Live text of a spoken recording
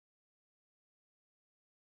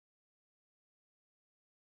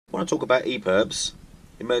I want to talk about EPIRBs,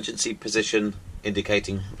 Emergency Position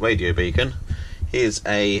Indicating Radio Beacon. Here's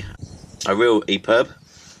a real EPIRB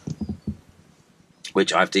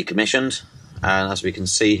which I've decommissioned, and as we can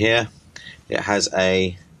see here it has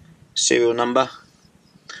a serial number,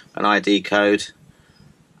 an ID code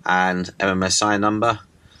and MMSI number.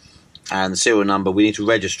 And the serial number, we need to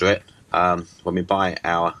register it when we buy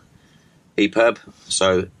our EPIRB,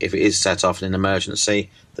 so if it is set off in an emergency,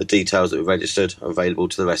 the details that we registered are available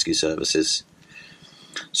to the rescue services.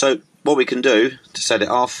 So what we can do to set it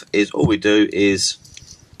off is, all we do is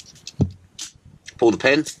pull the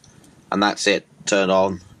pin, and that's it, turned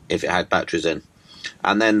on if it had batteries in.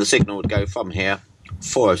 And then the signal would go from here,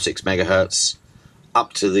 406 megahertz,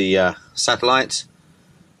 up to the satellite,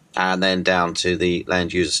 and then down to the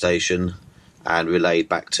land user station and relayed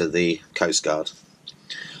back to the Coast Guard.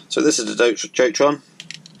 So this is the Jotron.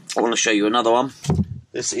 I want to show you another one.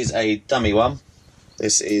 This is a dummy one.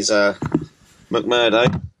 This is a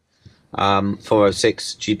McMurdo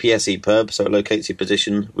 406 GPS EPIRB, so it locates your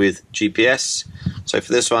position with GPS. So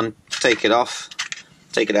for this one, take it off,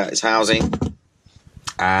 take it out its housing,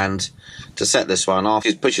 and to set this one off,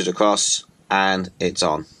 just push it across and it's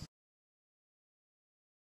on.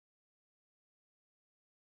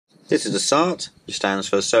 This is a SART, which stands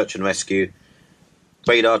for Search and Rescue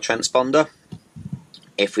Radar Transponder.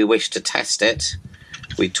 If we wish to test it,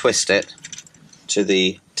 we twist it to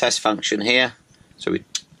the test function here. So we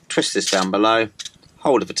twist this down below,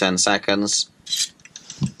 hold it for 10 seconds,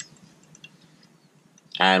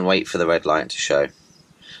 and wait for the red light to show.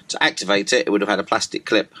 To activate it, it would have had a plastic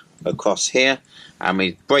clip across here, and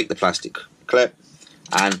we break the plastic clip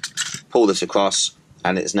and pull this across,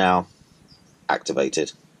 and it's now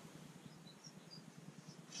activated.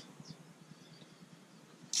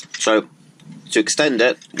 So to extend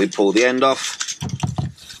it, we pull the end off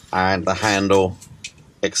and the handle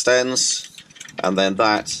extends, and then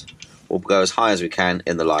that will go as high as we can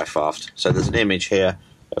in the life raft. So there's an image here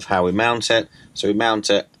of how we mount it. So we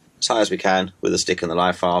mount it as high as we can with a stick in the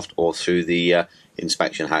life raft or through the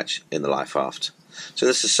inspection hatch in the life raft. So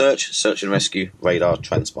this is Search and Rescue Radar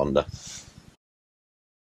Transponder.